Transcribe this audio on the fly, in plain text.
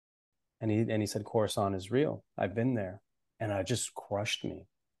And he said, Coruscant is real. I've been there. And it just crushed me.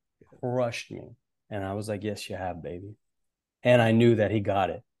 And I was like, yes, you have, baby. And I knew that he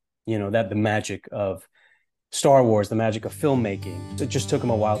got it. That the magic of Star Wars, the magic of filmmaking. It just took him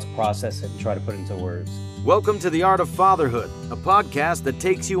a while to process it and try to put it into words. Welcome to The Art of Fatherhood, a podcast that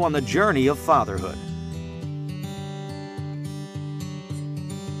takes you on the journey of fatherhood.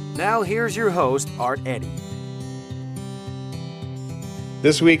 Now here's your host, Art Eddy.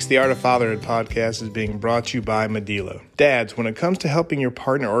 This week's The Art of Fatherhood podcast is being brought to you by Medela. Dads, when it comes to helping your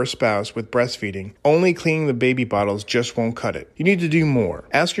partner or spouse with breastfeeding, only cleaning the baby bottles just won't cut it. You need to do more.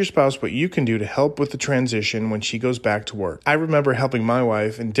 Ask your spouse what you can do to help with the transition when she goes back to work. I remember helping my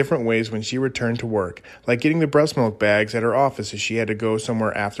wife in different ways when she returned to work, like getting the breast milk bags at her office as she had to go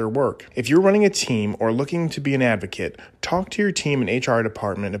somewhere after work. If you're running a team or looking to be an advocate, talk to your team and HR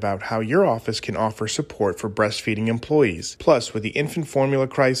department about how your office can offer support for breastfeeding employees. Plus, with the infant formula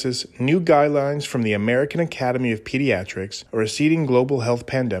crisis, new guidelines from the American Academy of Pediatrics, a receding global health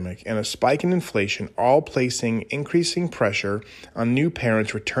pandemic, and a spike in inflation all placing increasing pressure on new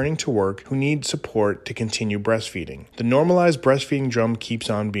parents returning to work who need support to continue breastfeeding. The normalized breastfeeding drum keeps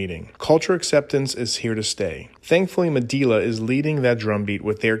on beating. Culture acceptance is here to stay. Thankfully, Medela is leading that drumbeat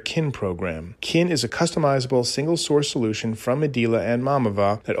with their KIN program. KIN is a customizable single-source solution from Medela and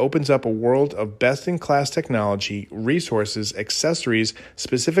Mamava that opens up a world of best-in-class technology, resources, accessories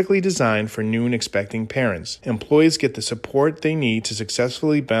specifically designed for new and expecting parents. Employees get the support they need to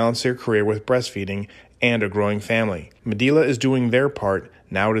successfully balance their career with breastfeeding and a growing family. Medela is doing their part.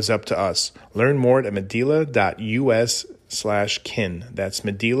 Now it is up to us. Learn more at medela.us/kin. That's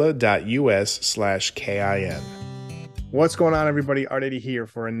medela.us/KIN. What's going on, everybody? Art Eddy here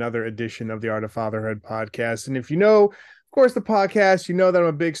for another edition of the Art of Fatherhood podcast. And if you know, of course, the podcast, you know that I'm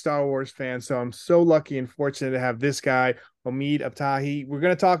a big Star Wars fan. So I'm so lucky and fortunate to have this guy, Omid Abtahi. We're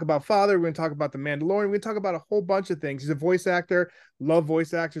going to talk about Father. We're going to talk about the Mandalorian. We're going to talk about a whole bunch of things. He's a voice actor. Love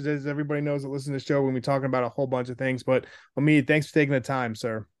voice actors, as everybody knows that listen to the show. We're going to be talking about a whole bunch of things. But Omid, thanks for taking the time,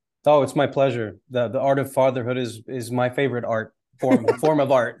 sir. Oh, it's my pleasure. The art of fatherhood is my favorite form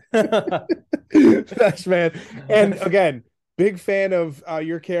of art. Thanks, man. And again, big fan of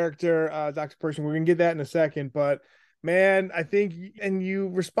your character, Dr. Pershing. We're going to get that in a second. But man, I think, and you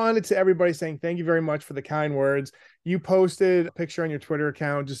responded to everybody saying, thank you very much for the kind words. You posted a picture on your Twitter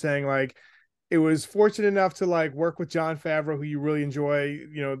account just saying like, it was fortunate enough to like work with Jon Favreau, who you really enjoy,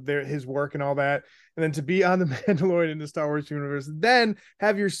 his work and all that. And then to be on the Mandalorian in the Star Wars universe, then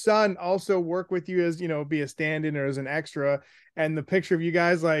have your son also work with you as, be a stand-in or as an extra. And the picture of you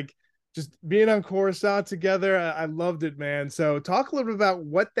guys, like just being on Coruscant together, I loved it, man. So talk a little bit about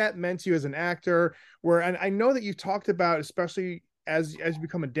what that meant to you as an actor, and I know that you've talked about, especially as you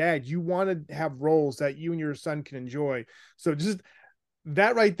become a dad, you want to have roles that you and your son can enjoy. So just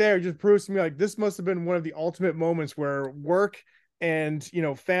that right there just proves to me like this must have been one of the ultimate moments where work and,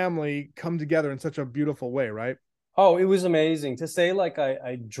 family come together in such a beautiful way, right? Oh, it was amazing. To say like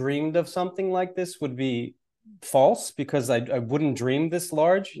I dreamed of something like this would be false because I wouldn't dream this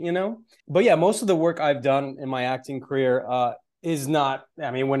large, But yeah, most of the work I've done in my acting career is not,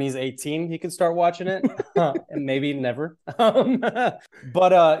 I mean, when he's 18, he can start watching it and maybe never. But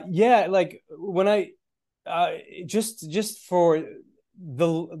yeah, like when I just for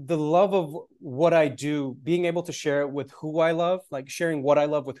the love of what I do, being able to share it with who I love, like sharing what I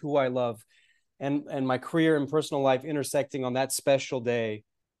love with who I love, and my career and personal life intersecting on that special day,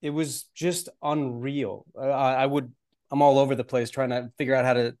 it was just unreal. I'm all over the place trying to figure out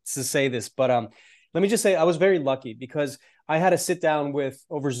how to say this, but let me just say I was very lucky because I had to sit down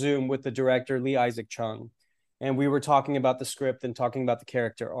over Zoom with the director Lee Isaac Chung, and we were talking about the script and talking about the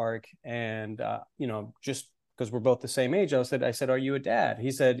character arc, and just because we're both the same age, I said, "Are you a dad?"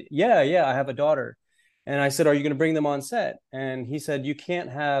 He said, "Yeah, I have a daughter." And I said, "Are you going to bring them on set?" And he said, "You can't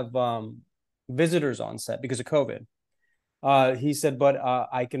have visitors on set because of COVID." He said, "But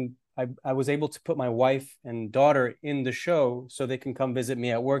I can. I was able to put my wife and daughter in the show so they can come visit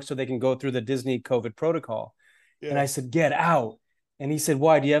me at work, so they can go through the Disney COVID protocol." Yeah. And I said, "Get out." And he said,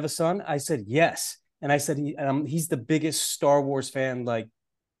 "Why? Do you have a son?" I said, "Yes." And I said, he's the biggest Star Wars fan like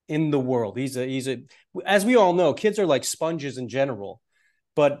in the world. He's a as we all know, kids are like sponges in general,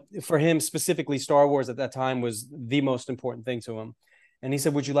 but for him specifically, Star Wars at that time was the most important thing to him. And he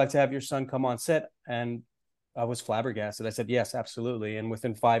said, "Would you like to have your son come on set?" And I was flabbergasted. I said, "Yes, absolutely." And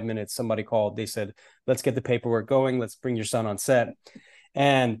within 5 minutes, somebody called. They said, "Let's get the paperwork going. Let's bring your son on set."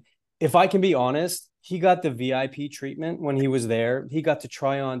 And if I can be honest, he got the VIP treatment when he was there. He got to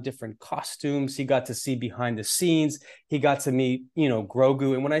try on different costumes. He got to see behind the scenes. He got to meet,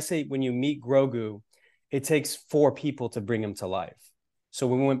 Grogu. And when I say when you meet Grogu, it takes 4 people to bring him to life. So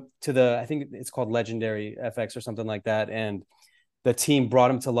we went to the, I think it's called Legendary FX or something like that. And the team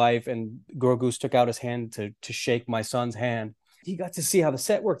brought him to life, and Gorgoose took out his hand to shake my son's hand. He got to see how the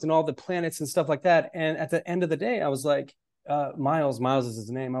set worked and all the planets and stuff like that. And at the end of the day, I was like, Miles is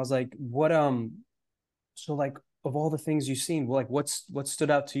his name. I was like, what, so like of all the things you've seen, like what stood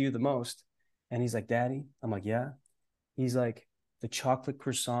out to you the most? And he's like, Daddy. I'm like, yeah. He's like, the chocolate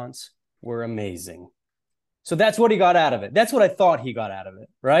croissants were amazing. So that's what he got out of it. That's what I thought he got out of it,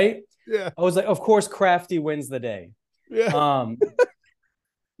 right? Yeah. I was like, of course, Crafty wins the day. Yeah.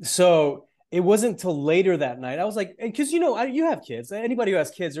 So it wasn't till later that night. I was like, because you have kids. Anybody who has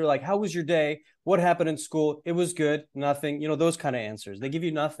kids are like, how was your day? What happened in school? It was good. Nothing. Those kind of answers. They give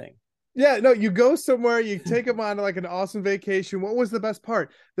you nothing. Yeah, no, you go somewhere, you take them on like an awesome vacation. What was the best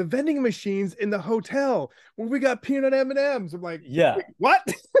part? The vending machines in the hotel where we got peanut M&Ms. I'm like, Yeah. wait, what?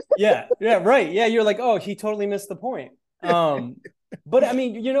 Yeah, right. Yeah, you're like, oh, he totally missed the point. But I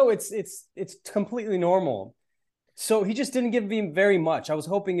mean, it's completely normal. So he just didn't give me very much. I was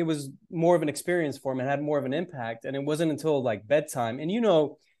hoping it was more of an experience for him and had more of an impact. And it wasn't until like bedtime. And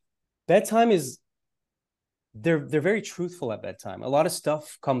bedtime is they're very truthful at bedtime. A lot of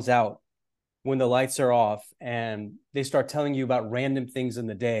stuff comes out when the lights are off and they start telling you about random things in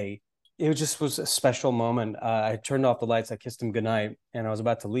the day. It just was a special moment. I turned off the lights, I kissed him goodnight, and I was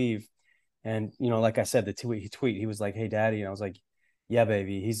about to leave. And like I said, the tweet, he was like, "Hey, Daddy," and I was like, "Yeah,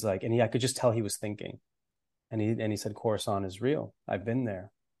 baby." He's like, and I could just tell he was thinking. And he said, Coruscant is real. I've been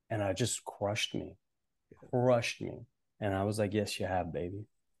there. And it just crushed me. And I was like, yes, you have, baby.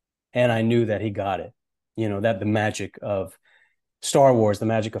 And I knew that he got it. That the magic of Star Wars, the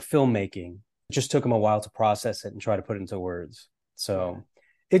magic of filmmaking. It just took him a while to process it and try to put it into words. So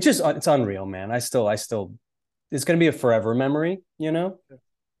it's unreal, man. I still, it's going to be a forever memory,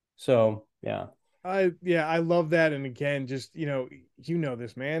 So, yeah. I love that. And again, just,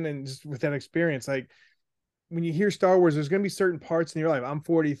 this, man. And just with that experience, like, when you hear Star Wars, there's going to be certain parts in your life. I'm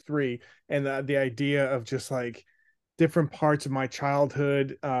 43, and the idea of just like different parts of my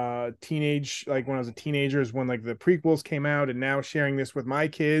childhood, teenage, like when I was a teenager, is when like the prequels came out, and now sharing this with my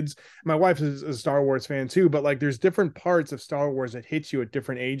kids. My wife is a Star Wars fan too, but like there's different parts of Star Wars that hits you at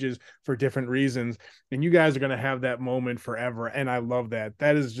different ages for different reasons, and you guys are going to have that moment forever. And I love that.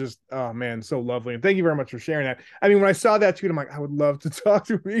 That is just, oh man, so lovely. And thank you very much for sharing that. I mean, when I saw that tweet, I'm like, I would love to talk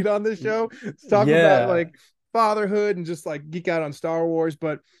to Reed on this show, talk about Yeah. like fatherhood and just like geek out on Star Wars.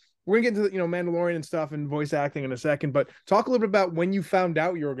 But we're gonna get into Mandalorian and stuff and voice acting in a second. But talk a little bit about when you found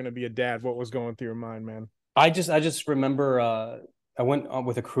out you were going to be a dad. What was going through your mind, man? I just remember I went on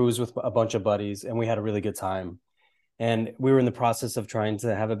with a cruise with a bunch of buddies, and we had a really good time. And we were in the process of trying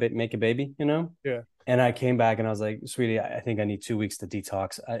to make a baby, Yeah. And I came back and I was like, sweetie, I think I need 2 weeks to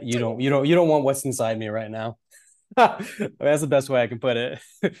detox. You don't want what's inside me right now. That's the best way I can put it.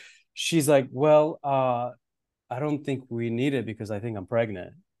 She's like, well, I don't think we need it because I think I'm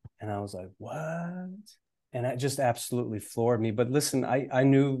pregnant. And I was like, what? And that just absolutely floored me. But listen, I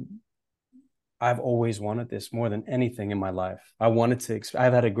knew I've always wanted this more than anything in my life. I've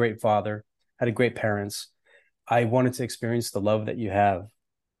had a great father, had a great parents. I wanted to experience the love that you have.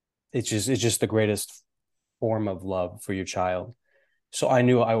 It's just the greatest form of love for your child. So I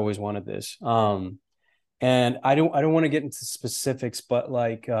knew I always wanted this. And I don't want to get into specifics, but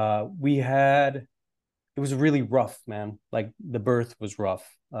like it was really rough, man. Like the birth was rough.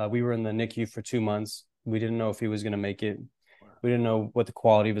 We were in the NICU for 2 months. We didn't know if he was going to make it. We didn't know what the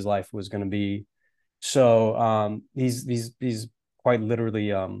quality of his life was going to be. So he's quite literally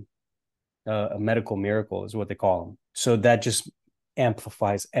a medical miracle is what they call him. So that just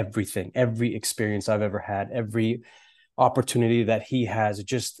amplifies everything, every experience I've ever had, every opportunity that he has. It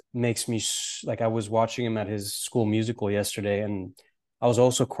just makes me like I was watching him at his school musical yesterday, and I was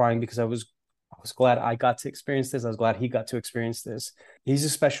also crying because I was glad I got to experience this. I was glad he got to experience this. He's a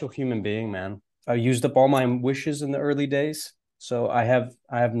special human being, man. I used up all my wishes in the early days, so I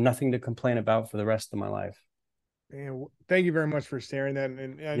have nothing to complain about for the rest of my life. Man, thank you very much for sharing that.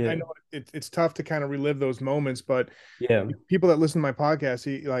 And I Yeah, know it's tough to kind of relive those moments, but yeah, people that listen to my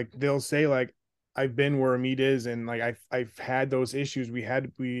podcast, they'll say like, I've been where Omid is, and like I've had those issues. We had to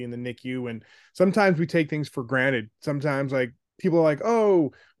be in the NICU, and sometimes we take things for granted. Sometimes like people are like,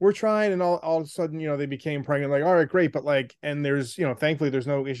 oh, we're trying, and all of a sudden, they became pregnant. Like, all right, great, but like, and there's, thankfully there's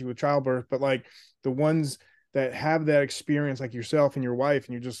no issue with childbirth, but like the ones that have that experience, like yourself and your wife,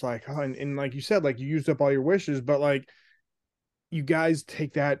 and you're just like, oh, and like you said, like you used up all your wishes, but like you guys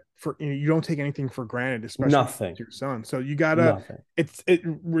take that for, you don't take anything for granted, especially with Nothing. your son. So you gotta, Nothing. it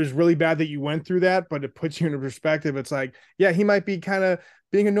was really bad that you went through that, but it puts you in a perspective. It's like, yeah, he might be kind of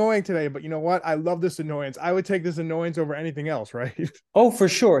being annoying today, but you know what? I love this annoyance. I would take this annoyance over anything else, right? Oh, for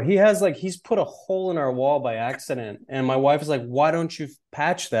sure. He's put a hole in our wall by accident. And my wife is like, why don't you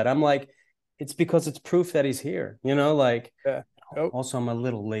patch that? I'm like, it's because it's proof that he's here, like, Yeah. Oh, also I'm a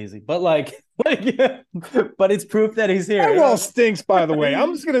little lazy, but like, but it's proof that he's here. drywall stinks, by the way.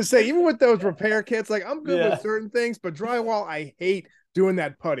 I'm just gonna say, even with those repair kits, like I'm good with Yeah. certain things, but drywall, I hate doing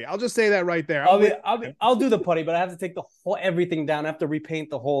that putty. I'll just say that right there. I'm with. I'll do the putty, but I have to take the whole everything down. I have to repaint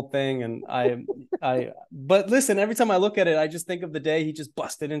the whole thing, and But listen, every time I look at it, I just think of the day he just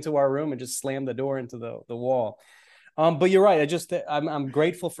busted into our room and just slammed the door into the wall. But you're right. I'm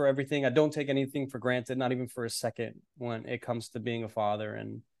grateful for everything. I don't take anything for granted, not even for a second, when it comes to being a father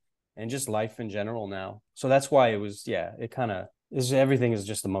and just life in general now. So that's why it kind of is, everything is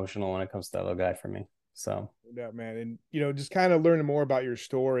just emotional when it comes to that little guy for me. So Yeah, man. And, just kind of learning more about your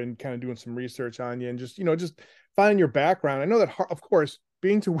story and kind of doing some research on you and just finding your background. I know that, of course,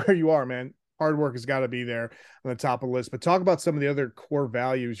 being to where you are, man, hard work has got to be there on the top of the list. But talk about some of the other core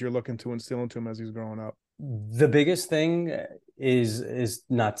values you're looking to instill into him as he's growing up. the biggest thing is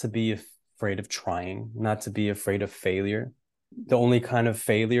not to be afraid of trying, not to be afraid of failure. The only kind of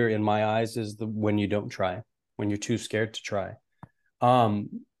failure in my eyes is when you don't try, when you're too scared to try. Um,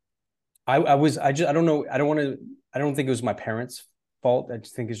 I don't know. I don't think it was my parents' fault. I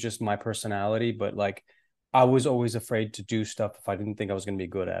just think it's just my personality. But like, I was always afraid to do stuff if I didn't think I was going to be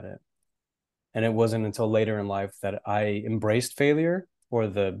good at it. And it wasn't until later in life that I embraced failure, or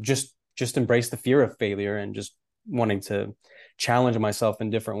just embraced the fear of failure and just wanting to challenge myself in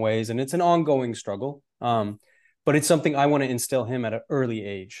different ways. And it's an ongoing struggle. But it's something I want to instill him at an early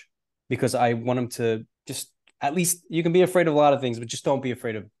age, because I want him to just, at least, you can be afraid of a lot of things, but just don't be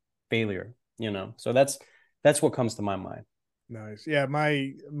afraid of failure. So that's what comes to my mind. Nice. Yeah,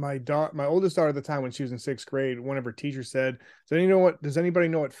 my oldest daughter at the time, when she was in sixth grade, one of her teachers said, does anybody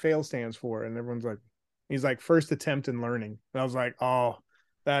know what fail stands for? And everyone's like, he's like, first attempt in learning. And I was like, oh,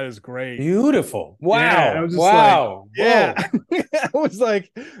 that is great. Beautiful. Yeah, I Wow. was just like, Wow. yeah. Whoa. I was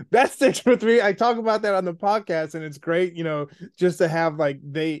like, that sticks with me. I talk about that on the podcast, and it's great, just to have like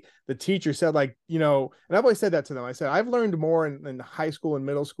the teacher said, like, and I've always said that to them. I said, I've learned more in high school and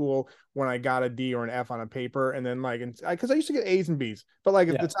middle school when I got a D or an F on a paper, and then like, because I used to get A's and B's, but like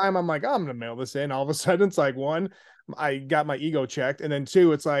at the Yeah. time, I'm like, oh, I'm gonna mail this in. All of a sudden, it's like, one, I got my ego checked, and then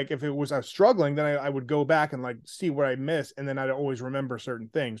two, it's like, if I was struggling, then I would go back and like see where I missed, and then I'd always remember certain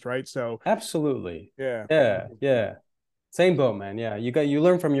things, right? So Absolutely. yeah. Yeah. Yeah. Same boat, man. Yeah. You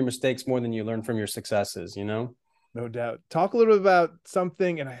learn from your mistakes more than you learn from your successes. No doubt. Talk a little bit about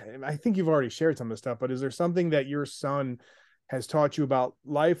something, and I think you've already shared some of this stuff, but is there something that your son has taught you about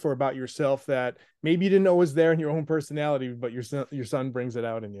life or about yourself that maybe you didn't know was there in your own personality, but your son brings it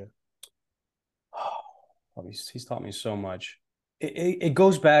out in you? Oh, he's taught me so much. It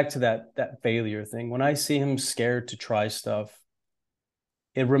goes back to that failure thing. When I see him scared to try stuff,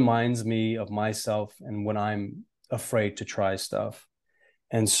 it reminds me of myself and when I'm afraid to try stuff.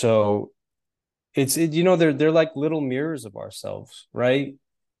 And so they're like little mirrors of ourselves, right?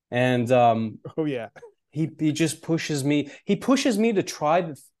 And Oh yeah. he just pushes me. He pushes me to try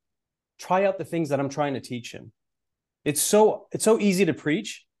out the things that I'm trying to teach him. It's so easy to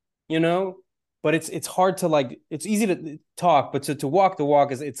preach, you know, but it's hard to, like, it's easy to talk, but to walk the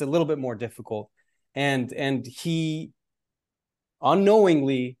walk it's a little bit more difficult. And he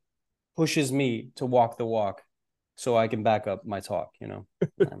unknowingly pushes me to walk the walk so I can back up my talk. Yeah.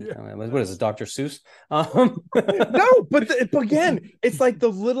 What is this, Dr. Seuss? No, but again, it's like the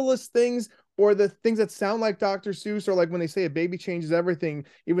littlest things, or the things that sound like Dr. Seuss, or like when they say a baby changes everything,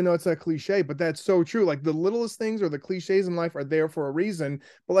 even though it's a cliche, but that's so true. Like the littlest things or the cliches in life are there for a reason.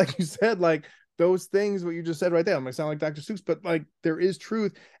 But like you said, like those things, what you just said right there, it might sound like Dr. Seuss, but like there is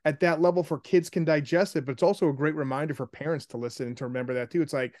truth at that level for kids can digest it. But it's also a great reminder for parents to listen and to remember that too.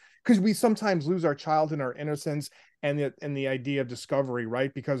 It's like, because we sometimes lose our child in our innocence and the idea of discovery,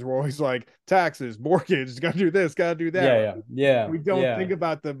 right? Because we're always like, taxes, mortgage, got to do this, got to do that. Yeah, yeah, We don't yeah, think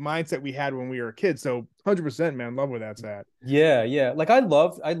about the mindset we had when we were a kid. So 100%, man, love where that's at. yeah. Like I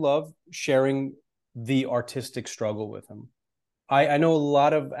love sharing the artistic struggle with him. I know a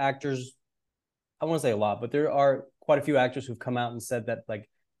lot of actors. I won't say a lot, but there are quite a few actors who've come out and said that, like,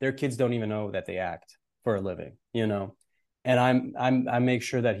 their kids don't even know that they act for a living. And I make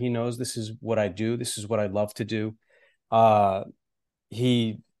sure that he knows this is what I do. This is what I love to do. Uh,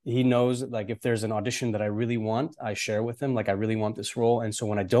 he knows, like, if there's an audition that I really want, I share with him, like, I really want this role. And so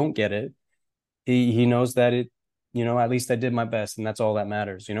when I don't get it, he knows that at least I did my best, and that's all that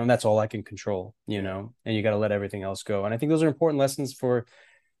matters, and that's all I can control, Yeah. and you got to let everything else go. And I think those are important lessons for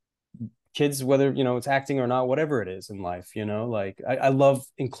kids, whether, it's acting or not, whatever it is in life, like I love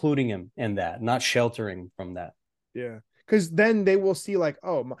including him in that, not sheltering from that. Yeah. Because then they will see like,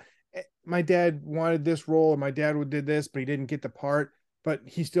 oh, my dad wanted this role, and my dad did this, but he didn't get the part. But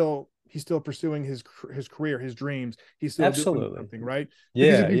he's still pursuing his career, his dreams. He's still doing Absolutely. something, right?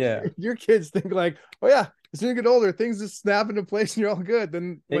 Because Yeah, if yeah. your kids think like, oh yeah, as soon as you get older, things just snap into place and you're all good.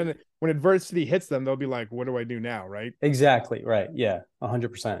 Then It, when adversity hits them, they'll be like, what do I do now, right? exactly right. Yeah,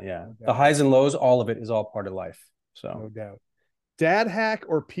 100%. Yeah, No the doubt, highs and lows, all of it is all part of life. So no doubt. Dad hack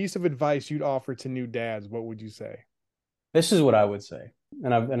or piece of advice you'd offer to new dads? What would you say? this is what I would say,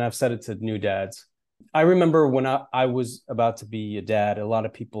 and I've said it to new dads. I remember when I was about to be a dad, a lot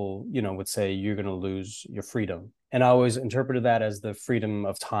of people, would say you're going to lose your freedom. And I always interpreted that as the freedom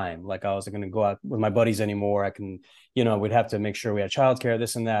of time. Like I wasn't going to go out with my buddies anymore. I can, we'd have to make sure we had childcare,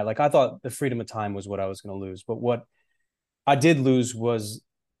 this and that. Like I thought the freedom of time was what I was going to lose. But what I did lose was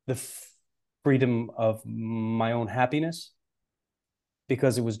the freedom of my own happiness,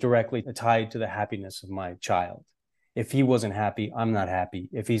 because it was directly tied to the happiness of my child. If he wasn't happy, I'm not happy.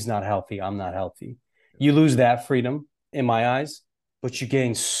 If he's not healthy, I'm not healthy. You lose that freedom in my eyes, but you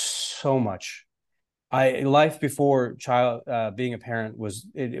gain so much. Life before child being a parent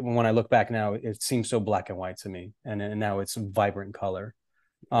when I look back now, it seems so black and white to me, and now it's vibrant color.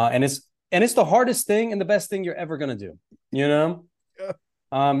 And it's the hardest thing and the best thing you're ever gonna do. You know,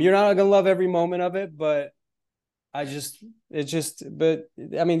 Yeah. you're not gonna love every moment of it, but but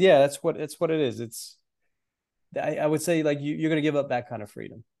I mean, yeah, that's what it is. I would say like you're gonna give up that kind of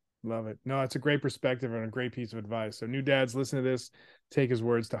freedom. Love it. No, it's a great perspective and a great piece of advice. So new dads, listen to this, take his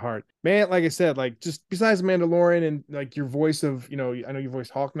words to heart. Man, like I said, like just besides Mandalorian and like your voice of, I know you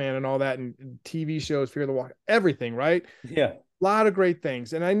voiced Hawkman and all that and TV shows, Fear the Walk, everything, right? Yeah. A lot of great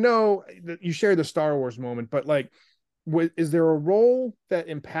things. And I know that you share the Star Wars moment, but like, is there a role that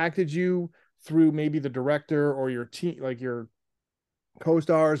impacted you through maybe the director or your team, like your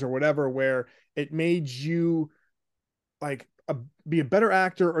co-stars or whatever, where it made you like be a better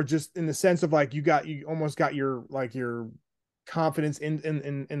actor, or just in the sense of like you almost got your confidence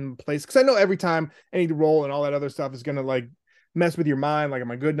in place? Because I know every time any role and all that other stuff is gonna like mess with your mind, like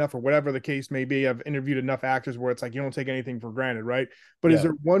am I good enough or whatever the case may be. I've interviewed enough actors where it's like you don't take anything for granted, right? But is Yeah.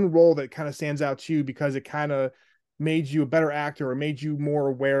 there one role that kind of stands out to you because it kind of made you a better actor or made you more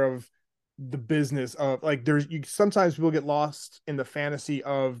aware of the business of like sometimes people get lost in the fantasy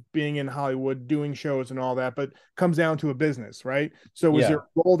of being in Hollywood doing shows and all that, but comes down to a business, right? So is there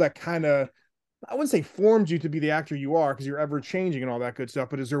Yeah. a role that kind of, I wouldn't say formed you to be the actor you are because you're ever changing and all that good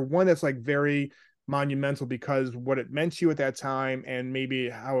stuff, but is there one that's like very monumental because what it meant to you at that time and maybe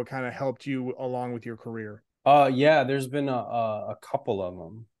how it kind of helped you along with your career? Yeah, there's been a couple of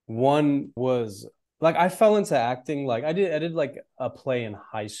them. One was like I fell into acting. Like I did like a play in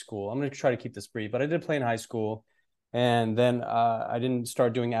high school. I'm gonna try to keep this brief, but I did play in high school, and then I didn't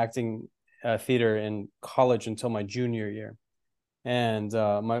start doing acting theater in college until my junior year. And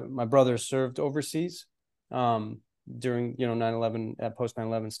my brother served overseas during 9/11, post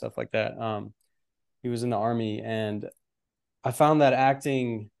 9/11 stuff like that. He was in the army, and I found that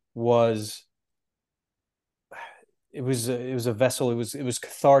acting was it was a vessel. It was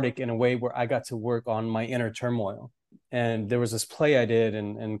cathartic in a way where I got to work on my inner turmoil. And there was this play I did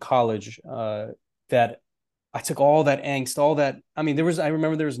in college that I took all that angst, all that. I mean, I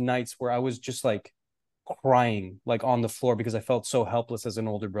remember there was nights where I was just like crying, like on the floor, because I felt so helpless as an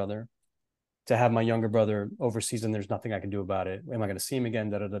older brother to have my younger brother overseas and there's nothing I can do about it. Am I going to see him again?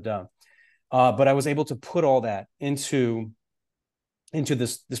 Da da da da. But I was able to put all that into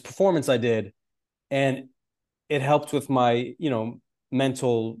this performance I did, and it helped with my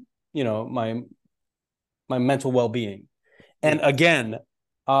mental my mental well-being. Yeah. And again,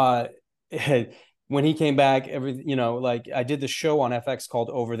 uh when he came back, like I did the show on FX called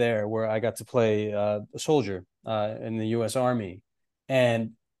Over There, where I got to play a soldier in the US Army.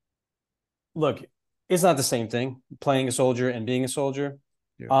 And look, it's not the same thing playing a soldier and being a soldier.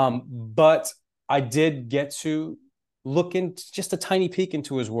 Yeah. But I did get to look into just a tiny peek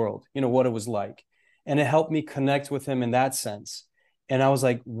into his world, what it was like. And it helped me connect with him in that sense. And I was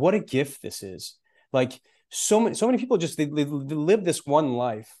like, what a gift this is. Like so many people just they live this one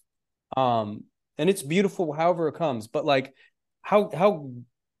life. And it's beautiful however it comes. But like how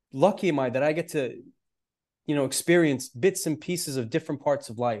lucky am I that I get to, experience bits and pieces of different parts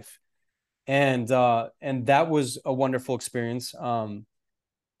of life. And that was a wonderful experience. And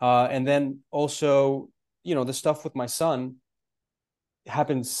then also, the stuff with my son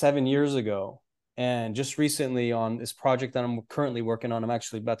happened 7 years ago. And just recently on this project that I'm currently working on, I'm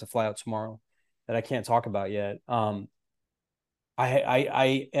actually about to fly out tomorrow that I can't talk about yet.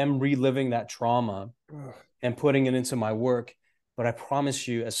 I am reliving that trauma Ugh. and putting it into my work. But I promise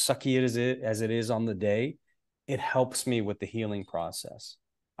you, as sucky as it is on the day, it helps me with the healing process.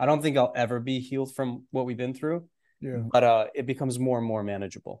 I don't think I'll ever be healed from what we've been through, Yeah. but it becomes more and more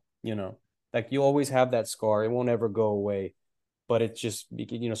manageable. Like you always have that scar; it won't ever go away, but it just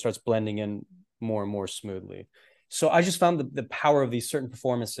starts blending in more and more smoothly. So I just found the power of these certain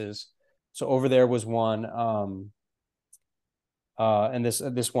performances. So over there was one, and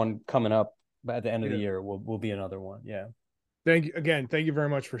this one coming up at the end of the Yeah. year will be another one. Yeah. Thank you again. Thank you very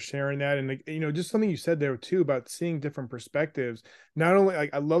much for sharing that. And like, just something you said there too about seeing different perspectives. Not only like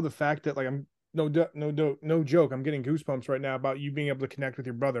I love the fact that like I'm no joke. I'm getting goosebumps right now about you being able to connect with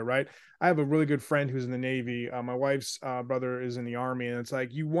your brother. Right. I have a really good friend who's in the Navy. My wife's brother is in the Army, and it's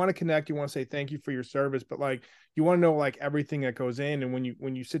like you want to connect. You want to say thank you for your service, but like you want to know like everything that goes in. And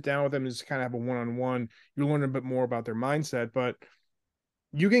when you sit down with them and just kind of have a one-on-one, you learn a bit more about their mindset. But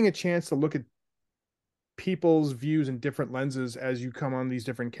you getting a chance to look at people's views and different lenses as you come on these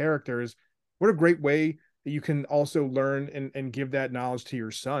different characters, what a great way that you can also learn and give that knowledge to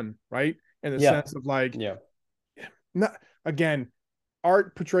your son, right? In the Yeah. sense of like, Yeah. not again,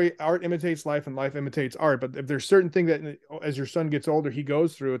 art imitates life and life imitates art. But if there's certain thing that as your son gets older, he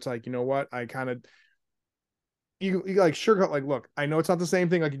goes through, it's like, you know what? I kind of you like sugarcoat like, look, I know it's not the same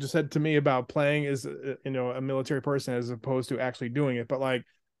thing like you just said to me about playing as a military person as opposed to actually doing it, but like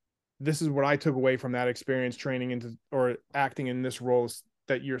this is what I took away from that experience training into or acting in this role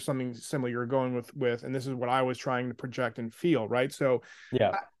that you're something similar you're going with, and this is what I was trying to project and feel, right? So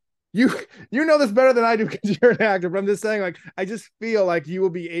Yeah. you you know this better than I do because you're an actor, but I'm just saying like I just feel like you will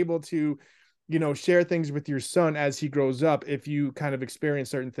be able to share things with your son as he grows up if you kind of experience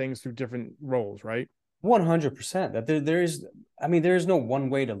certain things through different roles, right? 100%. That there is, I mean, there is no one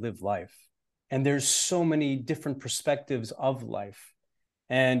way to live life. And there's so many different perspectives of life.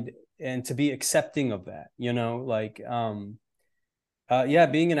 And to be accepting of that, like yeah,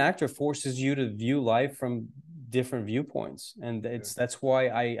 being an actor forces you to view life from different viewpoints. And Yeah. that's why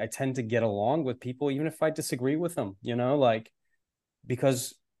I tend to get along with people, even if I disagree with them, like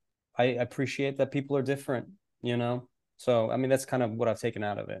because I appreciate that people are different, you know. So I mean that's kind of what I've taken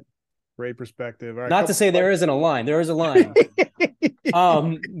out of it. Great perspective. All right, Not to couple say there isn't a line. There is a line.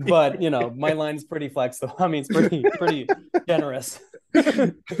 But my line is pretty flexible. I mean, it's pretty generous.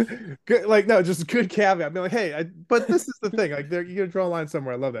 good, like no, just a good caveat. I'd be like, hey, but this is the thing. Like, there you gotta draw a line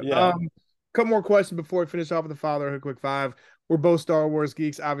somewhere. I love that. Yeah. Couple more questions before we finish off with the fatherhood quick five. We're both Star Wars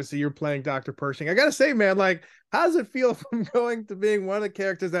geeks. Obviously, you're playing Dr. Pershing. I gotta say, man, like, how does it feel from going to being one of the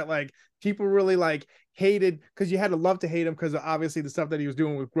characters that like people really like hated because you had to love to hate him because of obviously the stuff that he was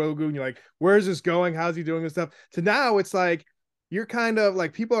doing with Grogu, and you're like, where's this going? How's he doing this stuff? To now, it's like you're kind of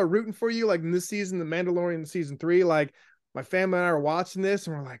like people are rooting for you. Like in this season, the Mandalorian season 3, like my family and I are watching this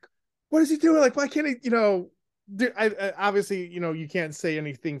and we're like, what is he doing? Like, why can't he, I obviously, you can't say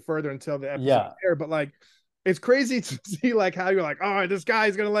anything further until the episode Yeah. there, but like, it's crazy to see like how you're like, oh, this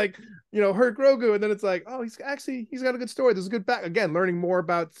guy's gonna like, hurt Grogu, and then it's like, oh, he's got a good story. There's a good back again, learning more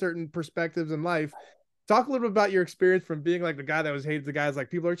about certain perspectives in life. Talk a little bit about your experience from being like the guy that was hated, the guys like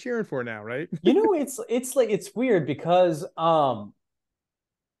people are cheering for now, right? It's like it's weird because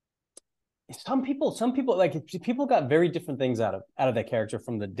some people like people got very different things out of that character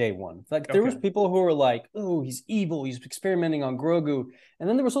from the day one. Like there was Okay. people who were like, oh, he's evil, he's experimenting on Grogu. And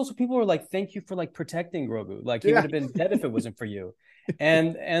then there was also people who were like, thank you for like protecting Grogu. Like he would Yeah. have been dead if it wasn't for you.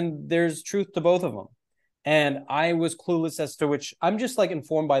 And there's truth to both of them. And I was clueless as to which. I'm just like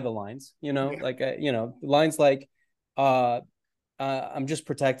informed by the lines, Yeah. like lines like uh I'm just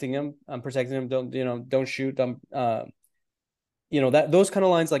protecting him. I'm protecting him. Don't shoot. That those kind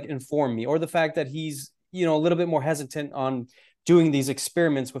of lines like inform me, or the fact that he's a little bit more hesitant on doing these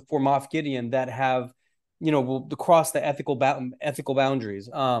experiments with Moff Gideon that have will cross the ethical boundaries.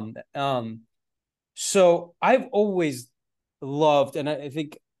 So I've always loved, and I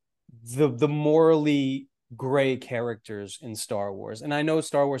think the morally gray characters in Star Wars, and I know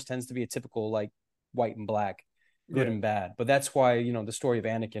Star Wars tends to be a typical like white and black, good Yeah. and bad, but that's why the story of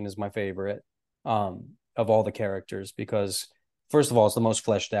Anakin is my favorite of all the characters because first of all it's the most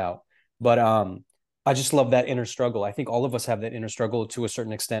fleshed out, but I just love that inner struggle. I think all of us have that inner struggle to a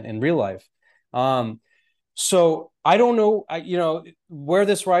certain extent in real life. So I don't know, where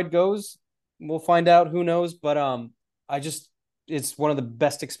this ride goes. We'll find out. Who knows? But I just it's one of the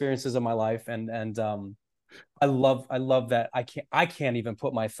best experiences of my life, and I love that. I can't even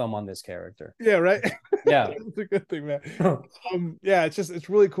put my thumb on this character. Yeah, right. Yeah. It's a good thing, man. Yeah, it's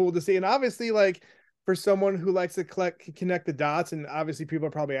really cool to see, and obviously, like for someone who likes to connect the dots, and obviously people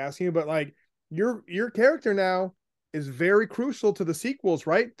are probably asking you, but like your character now is very crucial to the sequels,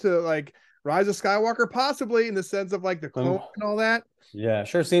 right? To like Rise of Skywalker, possibly in the sense of like the clone Um, and all that. yeah,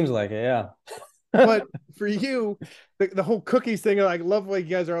 sure seems like it. Yeah. But for you, the whole cookies thing, I love like you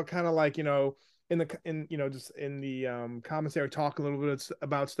guys are all kind of like, just in the commentary talk a little bit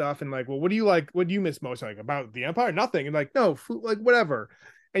about stuff and like, well, what do you like? What do you miss most? Like about the Empire? Nothing. And like, no, food, like whatever.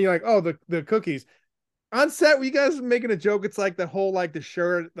 And you're like, oh, the cookies. On set, were you guys making a joke? It's like the whole like the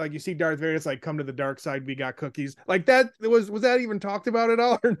shirt, like you see Darth Vader, it's like come to the dark side, we got cookies. Like that was that even talked about at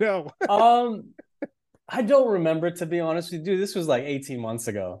all or no? Um, I don't remember, to be honest with you. This was like 18 months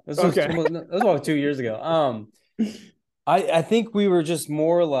ago. Okay. This was about 2 years ago. I think we were just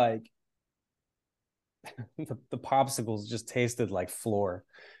more like the popsicles just tasted like floor.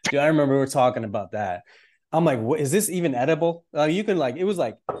 Dude, I remember we were talking about that. I'm like, what is this even edible? You can like, it was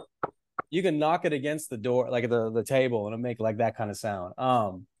like you can knock it against the door, like the table, and it'll make like that kind of sound.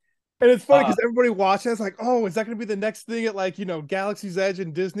 And it's funny Uh, because everybody watching, it's like, oh, is that going to be the next thing at like, Galaxy's Edge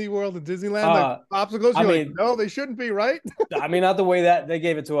and Disney World and Disneyland? Like popsicles? I You're like, mean, no, they shouldn't be, right? not the way that they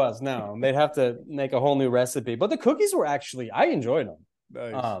gave it to us. No, they'd have to make a whole new recipe. But the cookies were actually, I enjoyed them.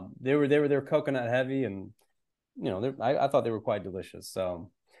 Nice. They were coconut heavy, and I thought they were quite delicious. So,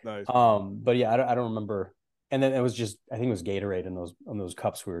 Nice. but yeah, I don't remember. And then it was just, I think it was Gatorade in those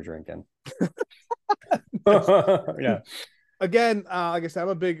cups we were drinking. Yeah, Again, like I said, I'm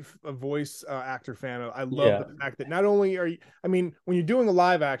a big voice actor fan. I love yeah, the fact that not only are you, I mean, when you're doing a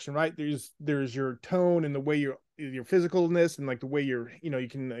live action, right? There's your tone and the way your physicalness and like the way you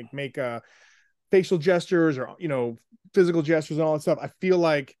can like make facial gestures or physical gestures and all that stuff. I feel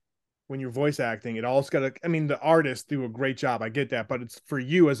like when you're voice acting, it all's got to. I mean, the artists do a great job. I get that, but it's for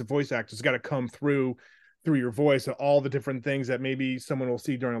you as a voice actor. It's got to come through your voice and all the different things that maybe someone will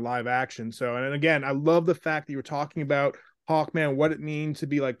see during a live action. So, and again, I love the fact that you were talking about Hawkman, what it means to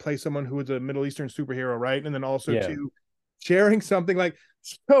be like play someone who is a Middle Eastern superhero, right? And then also yeah. to sharing something like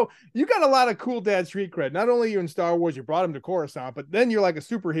so you got a lot of cool dad street cred. Not only you're in Star Wars, you brought him to Coruscant, but then you're like a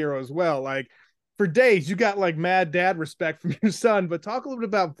superhero as well. Like for days, you got like mad dad respect from your son. But talk a little bit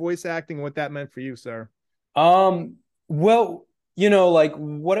about voice acting and what that meant for you, sir. Well, like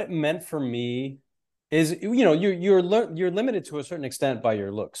what it meant for me is, you're limited to a certain extent by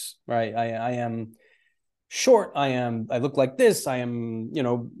your looks, right? I am short. I look like this. I am,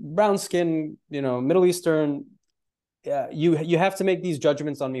 brown skin, Middle Eastern. Yeah, you have to make these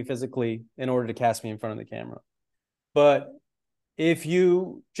judgments on me physically in order to cast me in front of the camera. But if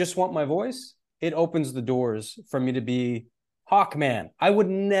you just want my voice, it opens the doors for me to be Hawkman. I would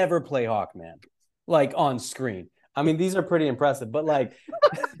never play Hawkman like on screen. I mean, these are pretty impressive, but like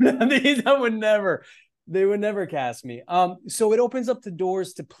these they would never cast me. So it opens up the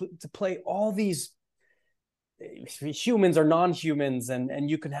doors to play all these humans or non-humans, and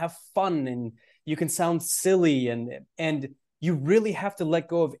you can have fun and you can sound silly, and you really have to let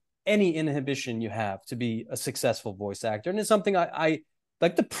go of any inhibition you have to be a successful voice actor. And it's something I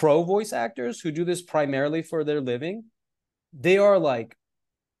like. The pro voice actors who do this primarily for their living, they are like,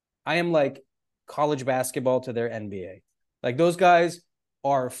 I am like college basketball to their NBA. Like those guys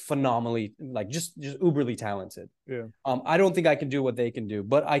are phenomenally, like just uberly talented. Yeah. I don't think I can do what they can do,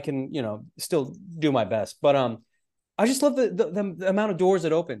 but I can, still do my best. But I just love the amount of doors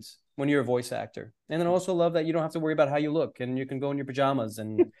it opens when you're a voice actor. And then I also love that you don't have to worry about how you look, and you can go in your pajamas,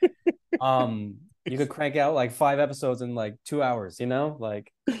 and you could crank out like 5 episodes in like 2 hours,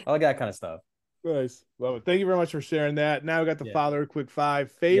 like I like that kind of stuff. Nice. Love it. Thank you very much for sharing that. Now we got the Yeah. Father Quick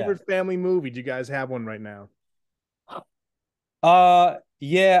Five. Yeah. Favorite family movie? Do you guys have one right now?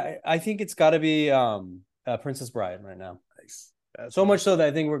 Yeah, I think it's got to be Princess Bride right now. Nice. That's So nice. much so that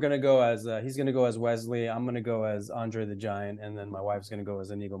I think we're gonna go as he's gonna go as Wesley. I'm gonna go as Andre the Giant, and then my wife's gonna go as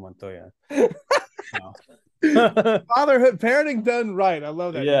Inigo Montoya. No. Fatherhood, parenting done right. I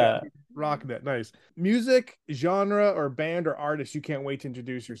love that. You Yeah. guys rocking that. Nice. Music, genre, or band or artist you can't wait to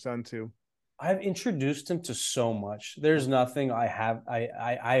introduce your son to. I've introduced him to so much. There's nothing I have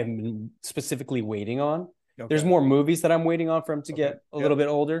been specifically waiting on. There's Okay. more movies that I'm waiting on for him to Okay. get a Yep. little bit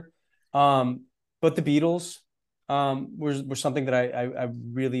older. But the Beatles were something that I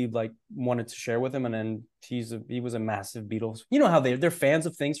really like wanted to share with him, and then he was a massive Beatles. You know how they're fans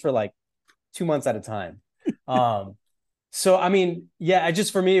of things for like 2 months at a time. So I mean, yeah,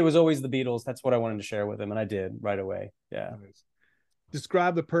 for me it was always the Beatles. That's what I wanted to share with him, and I did right away. Yeah. Nice.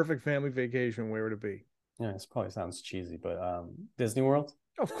 Describe the perfect family vacation. Where would it be? Yeah, this probably sounds cheesy, but Disney World.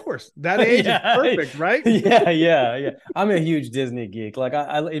 Of course, that age is perfect, right? Yeah. I'm a huge Disney geek. Like,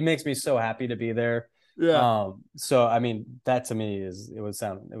 it makes me so happy to be there. Yeah. So I mean, that to me it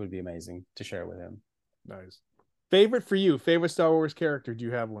would be amazing to share with him. Nice. Favorite for you? Favorite Star Wars character? Do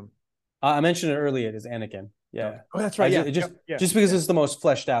you have one? I mentioned it earlier. It is Anakin. Yeah. Oh, that's right. Just because it's the most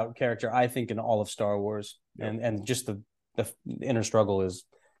fleshed out character, I think, in all of Star Wars, and just the inner struggle is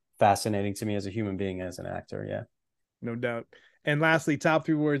fascinating to me as a human being, as an actor. Yeah. No doubt. And lastly, top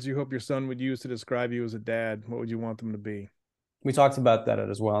 3 words you hope your son would use to describe you as a dad. What would you want them to be? We talked about that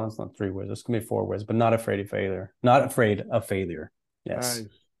as well. It's not 3 words. It's gonna be 4 words, but not afraid of failure. Not afraid of failure. Yes. Nice.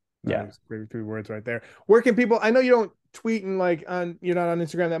 Yeah. Nice. Great 3 words right there. Where can people? I know you don't tweet and you're not on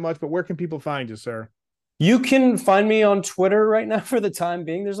Instagram that much, but where can people find you, sir? You can find me on Twitter right now for the time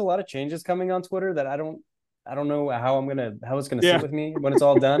being. There's a lot of changes coming on Twitter that I don't know how it's gonna sit with me when it's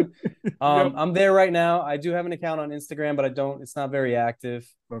all done. I'm there right now. I do have an account on Instagram, but it's not very active.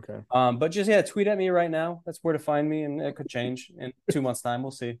 Okay. But just tweet at me right now. That's where to find me, and it could change in 2 months' time. We'll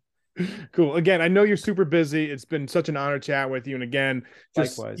see. Cool. Again, I know you're super busy. It's been such an honor chat with you. And again,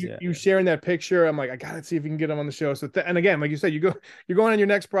 just likewise, you sharing that picture, I'm like, I gotta see if we can get him on the show. So, and again, like you said, you're going on your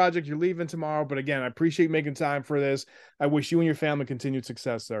next project. You're leaving tomorrow. But again, I appreciate making time for this. I wish you and your family continued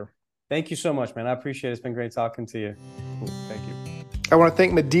success, sir. Thank you so much, man. I appreciate it. It's been great talking to you. Cool. Thank you. I want to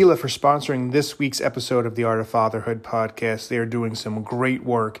thank Medila for sponsoring this week's episode of the Art of Fatherhood podcast. They are doing some great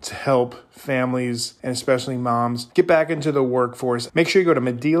work to help families and especially moms get back into the workforce. Make sure you go to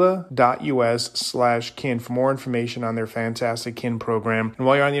medila.us/kin for more information on their fantastic kin program. And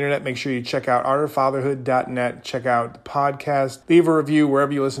while you're on the internet, make sure you check out artoffatherhood.net. Check out the podcast. Leave a review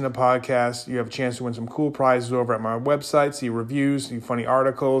wherever you listen to podcasts. You have a chance to win some cool prizes over at my website. See reviews, see funny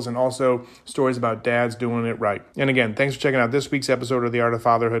articles, and also stories about dads doing it right. And again, thanks for checking out this week's episode of the Art of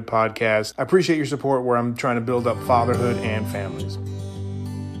Fatherhood podcast. I appreciate your support where I'm trying to build up fatherhood and families.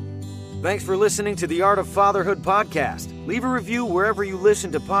 Thanks for listening to the Art of Fatherhood podcast. Leave a review wherever you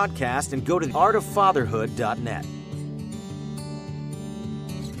listen to podcasts and go to artoffatherhood.net.